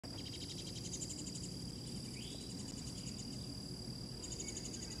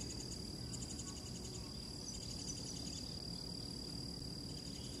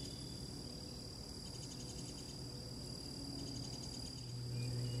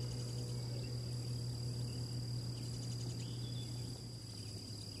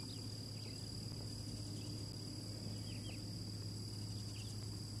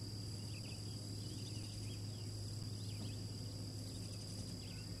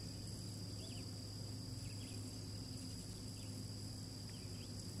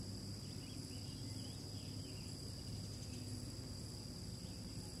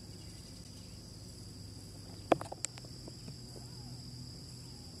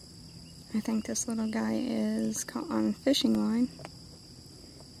I think this little guy is caught on a fishing line.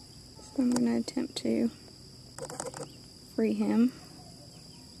 So I'm going to attempt to free him.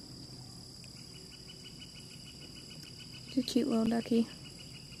 He's a cute little ducky.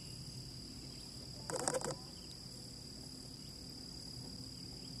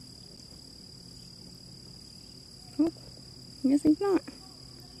 Oh, I guess he's not.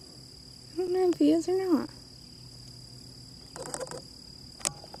 I don't know if he is or not.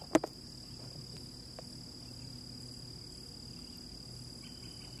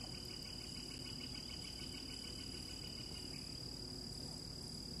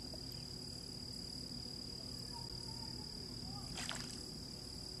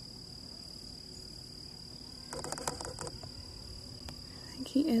 I think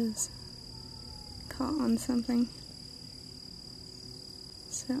he is caught on something.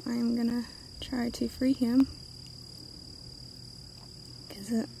 So I'm gonna try to free him.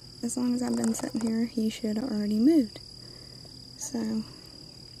 Because as long as I've been sitting here, he should have already moved. So I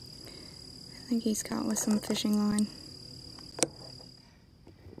think he's caught with some fishing line.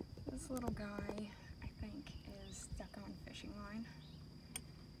 This little guy, I think, is stuck on fishing line.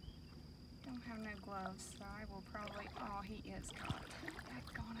 Don't have no gloves, so I will probably, oh, he is caught.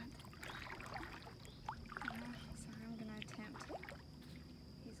 Daggone it. So I'm gonna attempt.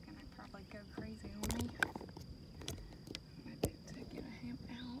 He's gonna probably go crazy on me. I might be able to get him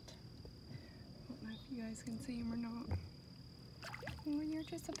out. Don't know if you guys can see him or not. Oh, you're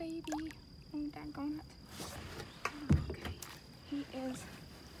just a baby. Oh, daggone it. Okay.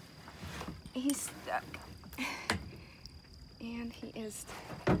 He's stuck. And he is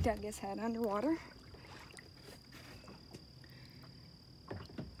dug his head underwater.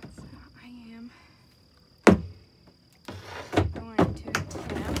 So I am going to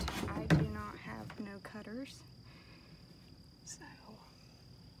attempt. I do not have no cutters. So,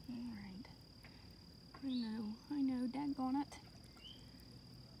 alright. I know, daggone it.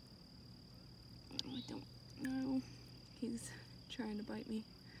 I don't know. He's trying to bite me.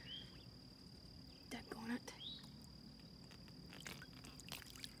 Daggone it.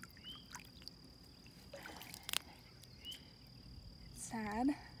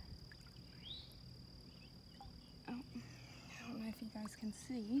 Sad. Oh, I don't know if you guys can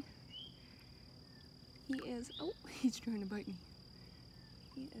see. He is, oh, he's trying to bite me.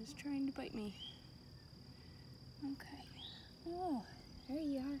 He is trying to bite me. Okay. Oh, there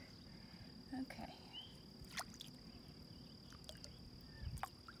you are. Okay.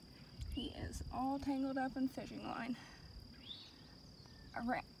 He is all tangled up in fishing line.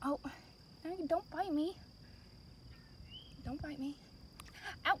 Around, oh, no, don't bite me. Don't bite me.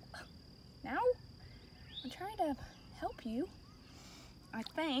 Ow! Now? I'm trying to help you. I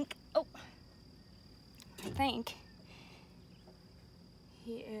think, oh, I think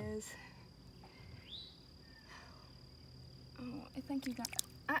he is, oh, I think you got,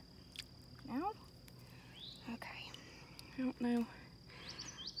 now? Okay, I don't know.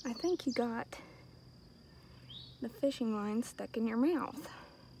 I think you got the fishing line stuck in your mouth.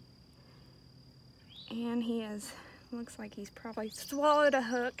 And he is, looks like he's probably swallowed a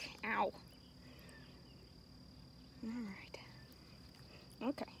hook. Ow. Alright.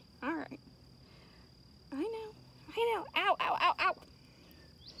 Okay, alright. I know. Ow, ow, ow, ow.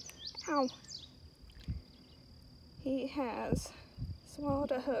 Ow. He has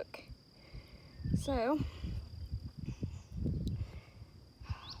swallowed a hook. So,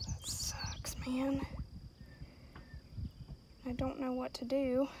 that sucks, man. I don't know what to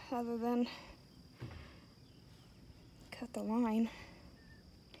do other than cut the line.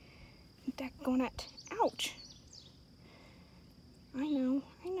 Daggone it. Ouch.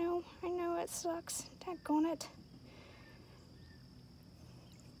 I know it sucks. Daggone it.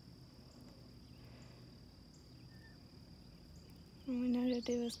 All I know to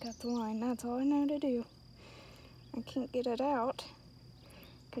do is cut the line. That's all I know to do. I can't get it out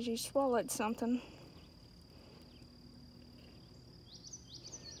because you swallowed something.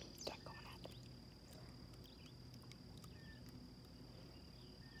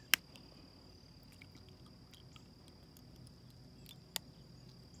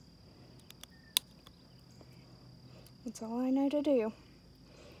 That's all I know to do.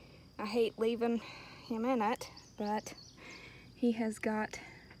 I hate leaving him in it, but he has got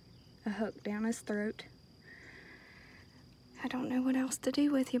a hook down his throat. I don't know what else to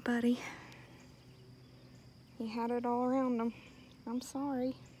do with you, buddy. He had it all around him. I'm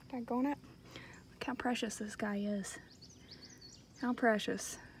sorry. Daggone it. Look how precious this guy is. How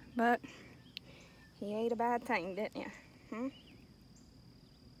precious. But he ate a bad thing, didn't you?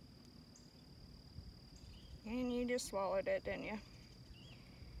 And you just swallowed it, didn't you?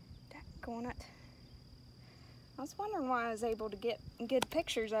 back on it. I was wondering why I was able to get good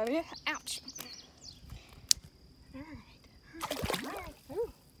pictures of you. Ouch. All right.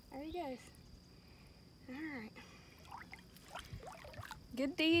 Ooh, there he goes. All right.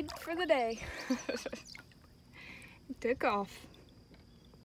 Good deed for the day. Took off.